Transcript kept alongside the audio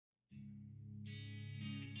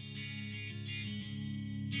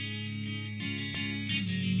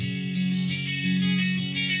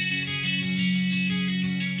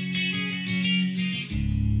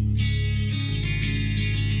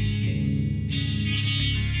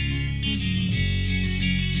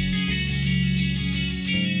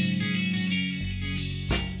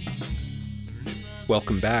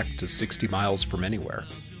Welcome back to 60 Miles from Anywhere.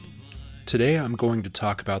 Today I'm going to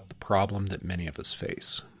talk about the problem that many of us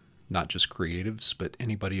face. Not just creatives, but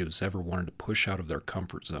anybody who's ever wanted to push out of their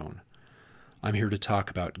comfort zone. I'm here to talk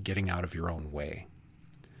about getting out of your own way.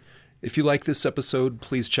 If you like this episode,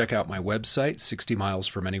 please check out my website,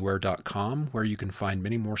 60milesfromanywhere.com, where you can find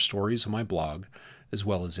many more stories on my blog, as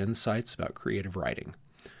well as insights about creative writing.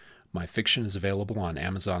 My fiction is available on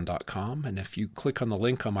Amazon.com, and if you click on the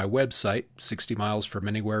link on my website,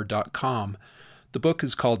 60milesfromanywhere.com, the book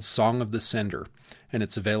is called Song of the Sender, and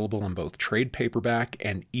it's available in both trade paperback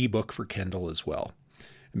and ebook for Kindle as well.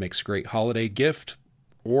 It makes a great holiday gift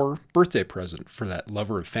or birthday present for that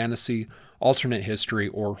lover of fantasy, alternate history,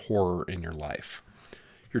 or horror in your life.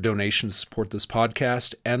 Your donations to support this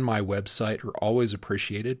podcast and my website are always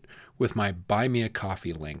appreciated with my Buy Me a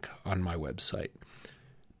Coffee link on my website.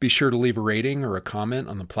 Be sure to leave a rating or a comment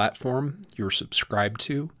on the platform you're subscribed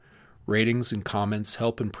to. Ratings and comments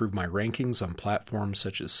help improve my rankings on platforms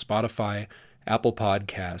such as Spotify, Apple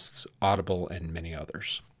Podcasts, Audible, and many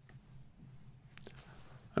others.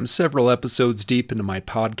 I'm several episodes deep into my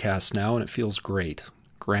podcast now, and it feels great.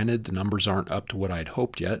 Granted, the numbers aren't up to what I'd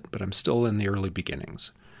hoped yet, but I'm still in the early beginnings.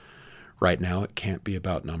 Right now, it can't be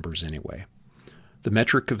about numbers anyway. The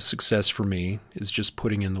metric of success for me is just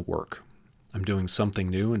putting in the work. I'm doing something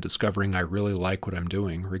new and discovering I really like what I'm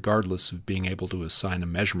doing, regardless of being able to assign a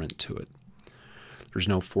measurement to it. There's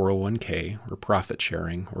no 401k or profit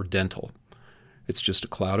sharing or dental. It's just a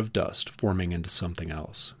cloud of dust forming into something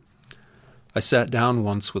else. I sat down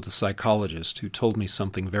once with a psychologist who told me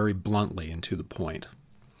something very bluntly and to the point.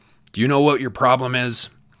 Do you know what your problem is?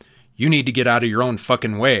 You need to get out of your own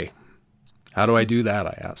fucking way. How do I do that?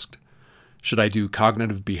 I asked. Should I do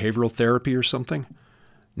cognitive behavioral therapy or something?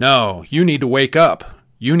 No, you need to wake up.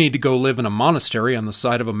 You need to go live in a monastery on the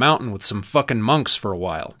side of a mountain with some fucking monks for a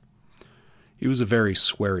while. He was a very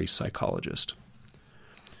sweary psychologist.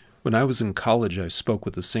 When I was in college, I spoke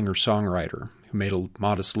with a singer-songwriter who made a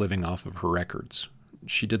modest living off of her records.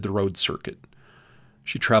 She did the road circuit.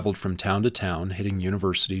 She traveled from town to town, hitting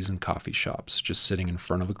universities and coffee shops, just sitting in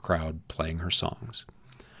front of a crowd playing her songs.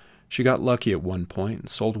 She got lucky at one point and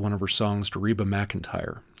sold one of her songs to Reba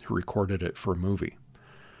McEntire, who recorded it for a movie.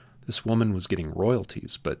 This woman was getting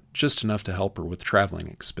royalties, but just enough to help her with traveling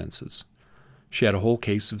expenses. She had a whole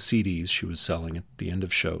case of CDs she was selling at the end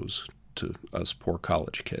of shows to us poor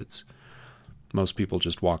college kids. Most people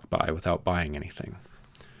just walked by without buying anything.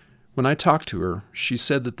 When I talked to her, she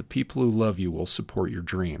said that the people who love you will support your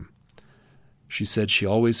dream. She said she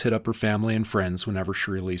always hit up her family and friends whenever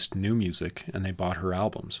she released new music, and they bought her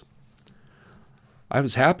albums. I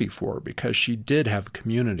was happy for her because she did have a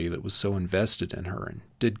community that was so invested in her and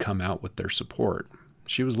did come out with their support.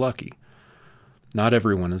 She was lucky. Not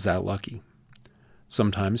everyone is that lucky.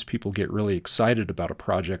 Sometimes people get really excited about a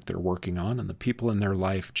project they're working on, and the people in their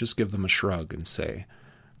life just give them a shrug and say,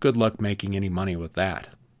 "Good luck making any money with that."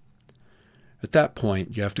 At that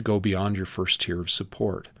point, you have to go beyond your first tier of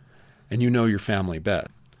support, and you know your family best.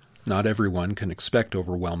 Not everyone can expect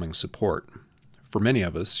overwhelming support. For many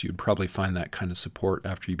of us, you'd probably find that kind of support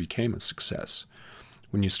after you became a success,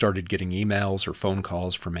 when you started getting emails or phone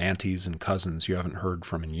calls from aunties and cousins you haven't heard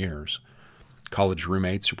from in years. College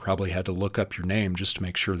roommates who probably had to look up your name just to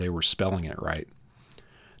make sure they were spelling it right.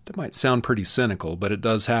 That might sound pretty cynical, but it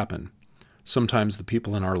does happen. Sometimes the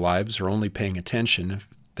people in our lives are only paying attention if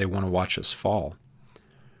they want to watch us fall.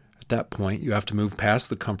 At that point, you have to move past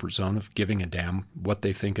the comfort zone of giving a damn what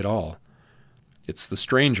they think at all. It's the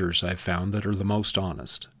strangers, I've found, that are the most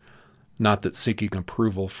honest. Not that seeking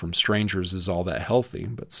approval from strangers is all that healthy,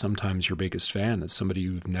 but sometimes your biggest fan is somebody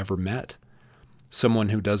you've never met. Someone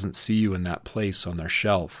who doesn't see you in that place on their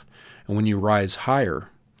shelf, and when you rise higher,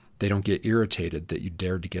 they don't get irritated that you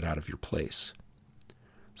dared to get out of your place.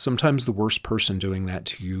 Sometimes the worst person doing that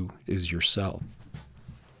to you is yourself.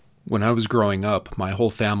 When I was growing up, my whole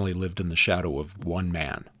family lived in the shadow of one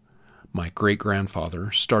man. My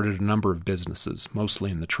great-grandfather started a number of businesses,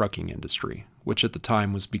 mostly in the trucking industry, which at the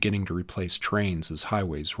time was beginning to replace trains as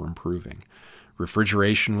highways were improving.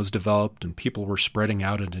 Refrigeration was developed, and people were spreading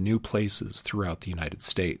out into new places throughout the United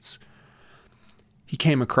States. He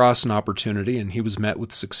came across an opportunity, and he was met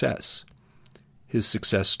with success. His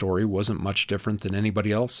success story wasn't much different than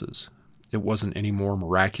anybody else's. It wasn't any more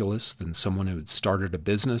miraculous than someone who had started a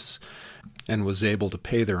business and was able to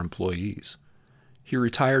pay their employees. He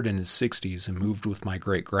retired in his 60s and moved with my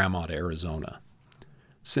great-grandma to Arizona.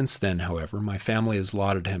 Since then, however, my family has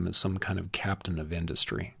lauded him as some kind of captain of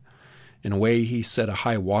industry. In a way, he set a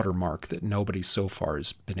high watermark that nobody so far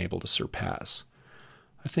has been able to surpass.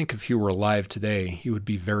 I think if he were alive today, he would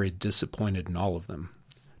be very disappointed in all of them.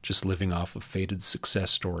 just living off a faded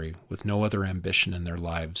success story with no other ambition in their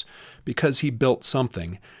lives because he built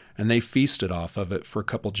something and they feasted off of it for a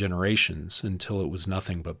couple generations until it was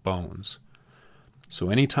nothing but bones. So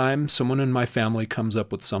anytime someone in my family comes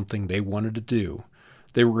up with something they wanted to do,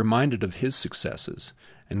 they were reminded of his successes,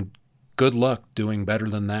 and good luck doing better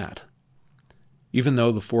than that, even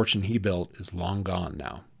though the fortune he built is long gone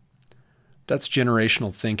now. That's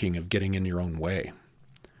generational thinking of getting in your own way.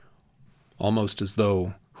 Almost as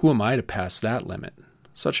though, who am I to pass that limit?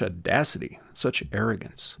 Such audacity, such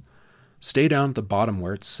arrogance. Stay down at the bottom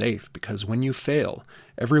where it's safe, because when you fail,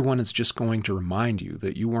 everyone is just going to remind you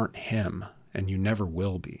that you weren't him, and you never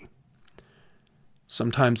will be.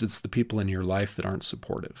 Sometimes it's the people in your life that aren't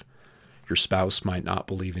supportive. Your spouse might not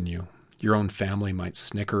believe in you. Your own family might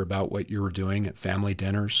snicker about what you were doing at family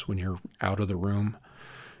dinners when you're out of the room.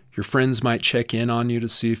 Your friends might check in on you to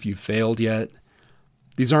see if you failed yet.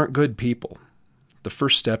 These aren't good people. The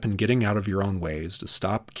first step in getting out of your own way is to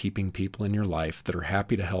stop keeping people in your life that are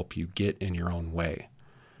happy to help you get in your own way.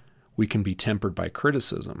 We can be tempered by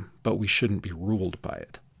criticism, but we shouldn't be ruled by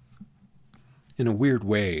it. In a weird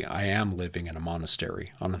way, I am living in a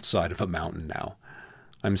monastery on the side of a mountain now.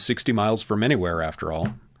 I'm 60 miles from anywhere, after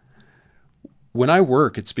all. When I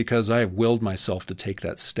work, it's because I have willed myself to take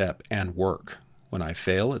that step and work. When I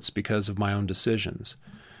fail, it's because of my own decisions.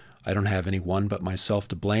 I don't have anyone but myself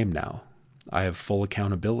to blame now. I have full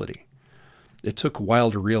accountability. It took a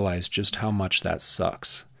while to realize just how much that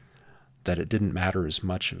sucks, that it didn't matter as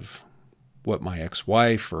much of what my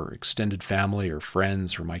ex-wife or extended family or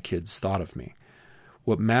friends or my kids thought of me.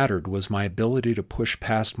 What mattered was my ability to push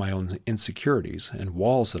past my own insecurities and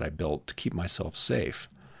walls that I built to keep myself safe.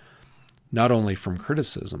 Not only from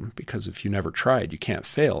criticism, because if you never tried, you can't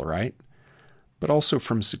fail, right? But also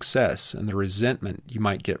from success and the resentment you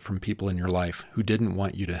might get from people in your life who didn't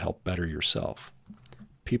want you to help better yourself.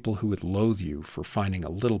 People who would loathe you for finding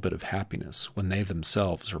a little bit of happiness when they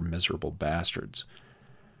themselves are miserable bastards.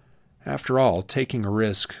 After all, taking a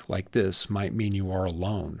risk like this might mean you are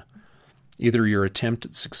alone. Either your attempt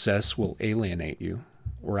at success will alienate you,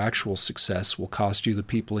 or actual success will cost you the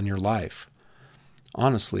people in your life.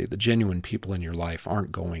 Honestly, the genuine people in your life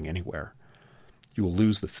aren't going anywhere. You will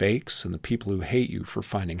lose the fakes and the people who hate you for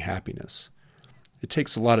finding happiness. It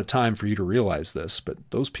takes a lot of time for you to realize this, but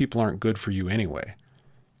those people aren't good for you anyway.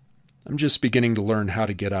 I'm just beginning to learn how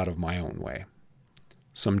to get out of my own way.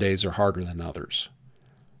 Some days are harder than others.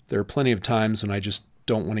 There are plenty of times when I just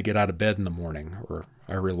don't want to get out of bed in the morning, or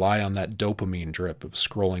I rely on that dopamine drip of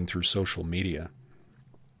scrolling through social media.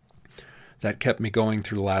 That kept me going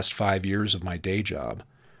through the last 5 years of my day job,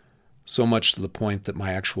 so much to the point that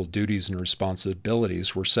my actual duties and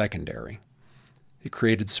responsibilities were secondary. It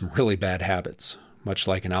created some really bad habits, much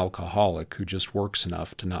like an alcoholic who just works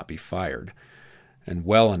enough to not be fired, and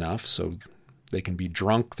well enough so they can be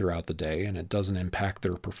drunk throughout the day and it doesn't impact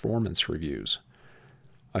their performance reviews.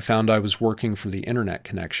 I found I was working for the internet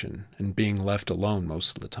connection and being left alone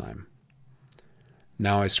most of the time.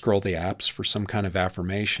 Now I scroll the apps for some kind of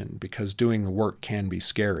affirmation because doing the work can be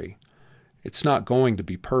scary. It's not going to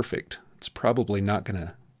be perfect. It's probably not going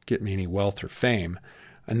to get me any wealth or fame,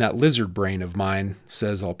 and that lizard brain of mine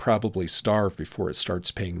says I'll probably starve before it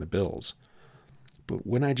starts paying the bills. But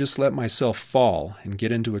when I just let myself fall and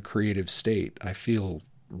get into a creative state, I feel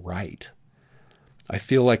right. I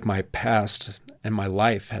feel like my past and my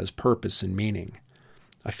life has purpose and meaning.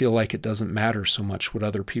 I feel like it doesn't matter so much what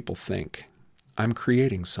other people think. I'm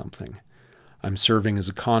creating something. I'm serving as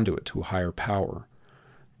a conduit to a higher power.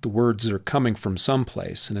 The words are coming from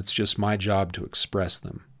someplace, and it's just my job to express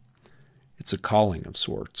them. It's a calling of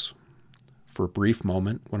sorts. For a brief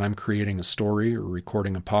moment, when I'm creating a story or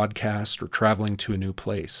recording a podcast or traveling to a new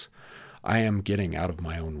place, I am getting out of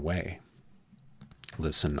my own way.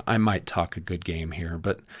 Listen, I might talk a good game here,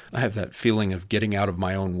 but I have that feeling of getting out of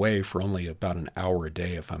my own way for only about an hour a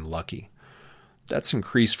day if I'm lucky. That's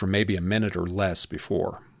increased from maybe a minute or less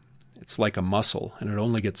before. It's like a muscle, and it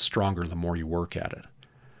only gets stronger the more you work at it.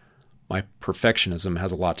 My perfectionism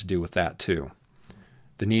has a lot to do with that, too.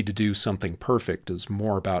 The need to do something perfect is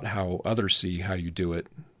more about how others see how you do it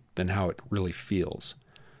than how it really feels.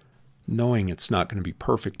 Knowing it's not going to be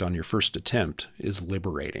perfect on your first attempt is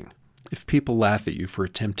liberating. If people laugh at you for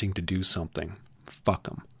attempting to do something, fuck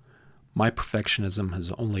them. My perfectionism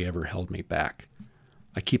has only ever held me back.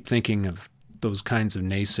 I keep thinking of those kinds of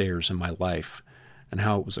naysayers in my life and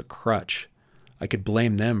how it was a crutch. I could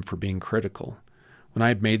blame them for being critical. When I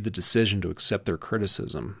had made the decision to accept their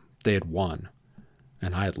criticism, they had won,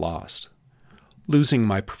 and I had lost. Losing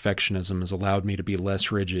my perfectionism has allowed me to be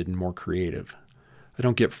less rigid and more creative. I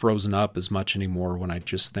don't get frozen up as much anymore when I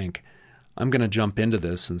just think, I'm going to jump into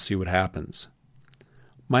this and see what happens.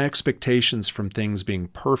 My expectations from things being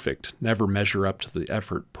perfect never measure up to the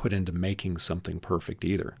effort put into making something perfect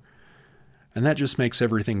either. And that just makes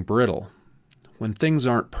everything brittle. When things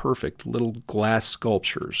aren't perfect, little glass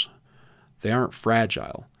sculptures, they aren't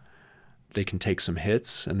fragile. They can take some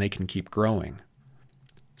hits and they can keep growing.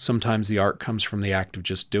 Sometimes the art comes from the act of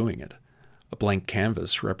just doing it. A blank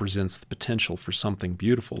canvas represents the potential for something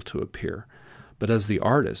beautiful to appear. But as the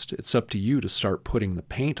artist, it's up to you to start putting the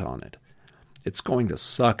paint on it. It's going to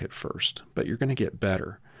suck at first, but you're going to get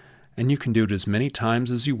better. And you can do it as many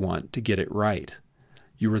times as you want to get it right.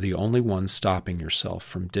 You are the only one stopping yourself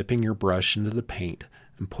from dipping your brush into the paint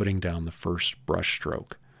and putting down the first brush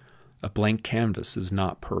stroke. A blank canvas is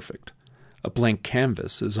not perfect. A blank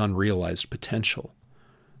canvas is unrealized potential.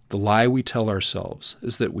 The lie we tell ourselves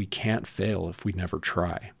is that we can't fail if we never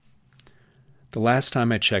try. The last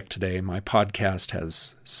time I checked today, my podcast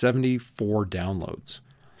has 74 downloads.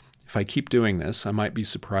 If I keep doing this, I might be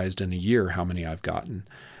surprised in a year how many I've gotten,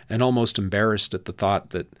 and almost embarrassed at the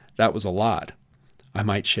thought that that was a lot. I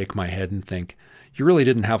might shake my head and think, you really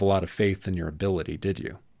didn't have a lot of faith in your ability, did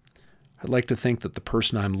you? I'd like to think that the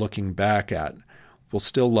person I'm looking back at will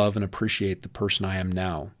still love and appreciate the person I am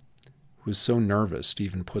now, who was so nervous to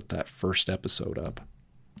even put that first episode up,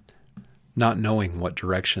 not knowing what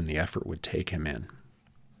direction the effort would take him in.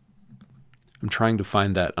 I'm trying to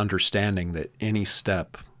find that understanding that any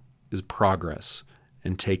step is progress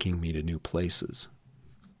and taking me to new places.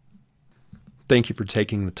 Thank you for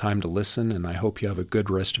taking the time to listen, and I hope you have a good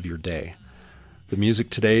rest of your day. The music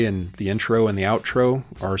today and the intro and the outro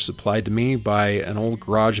are supplied to me by an old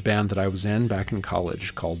garage band that I was in back in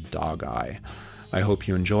college called Dog Eye. I hope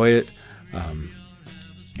you enjoy it.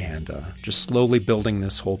 Just slowly building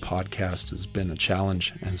this whole podcast has been a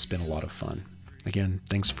challenge, and it's been a lot of fun. Again,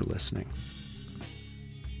 thanks for listening.